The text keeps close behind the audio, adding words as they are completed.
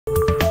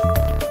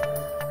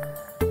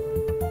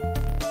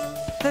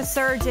The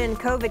surge in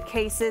COVID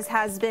cases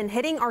has been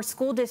hitting our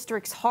school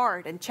districts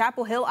hard, and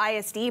Chapel Hill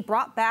ISD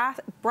brought back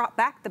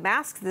the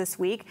masks this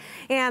week,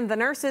 and the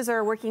nurses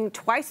are working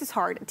twice as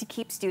hard to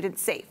keep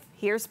students safe.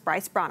 Here's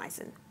Bryce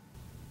Broneisen.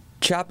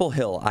 Chapel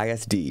Hill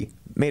ISD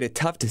made a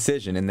tough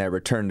decision in their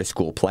return to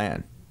school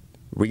plan,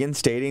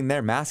 reinstating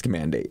their mask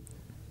mandate.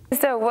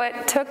 So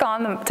what took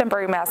on the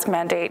temporary mask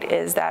mandate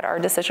is that our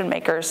decision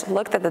makers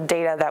looked at the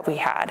data that we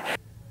had.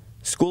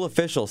 School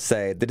officials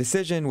say the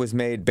decision was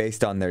made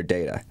based on their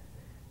data.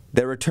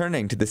 They're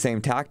returning to the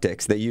same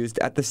tactics they used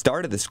at the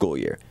start of the school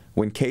year,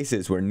 when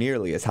cases were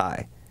nearly as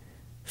high.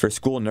 For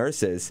school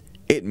nurses,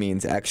 it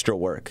means extra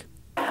work.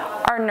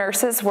 Our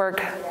nurses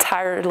work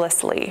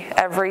tirelessly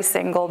every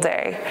single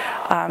day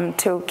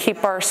to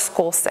keep our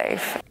school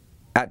safe.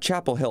 At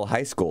Chapel Hill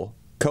High School,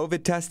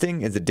 COVID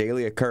testing is a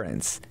daily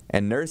occurrence,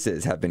 and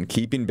nurses have been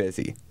keeping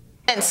busy.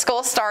 Since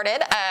school started,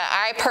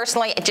 I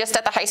personally, just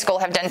at the high school,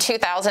 have done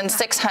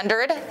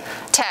 2,600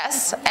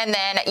 tests, and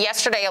then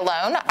yesterday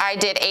alone, I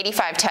did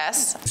 85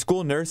 tests.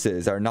 School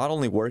nurses are not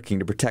only working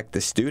to protect the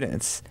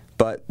students,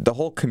 but the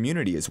whole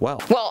community as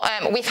well. Well,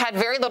 we've had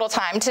very little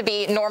time to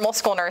be normal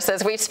school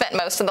nurses. We've spent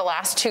most of the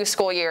last 2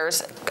 school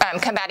years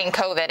combating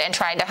COVID and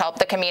trying to help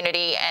the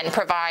community and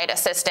provide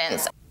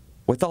assistance.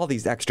 With all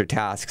these extra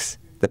tasks,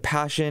 the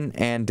passion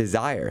and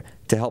desire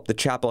to help the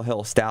Chapel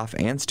Hill staff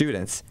and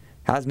students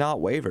has not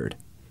wavered.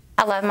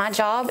 I love my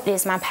job. It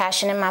is my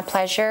passion and my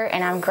pleasure,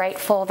 and I'm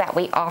grateful that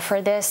we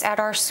offer this at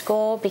our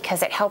school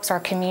because it helps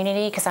our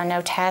community, because I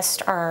know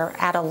tests are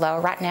at a low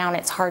right now and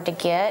it's hard to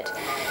get.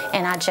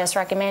 And I just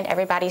recommend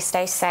everybody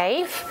stay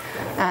safe,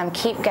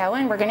 keep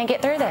going. We're going to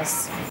get through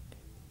this.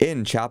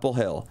 In Chapel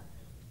Hill,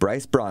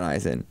 Bryce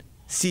Broneisen,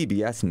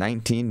 CBS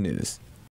 19 News.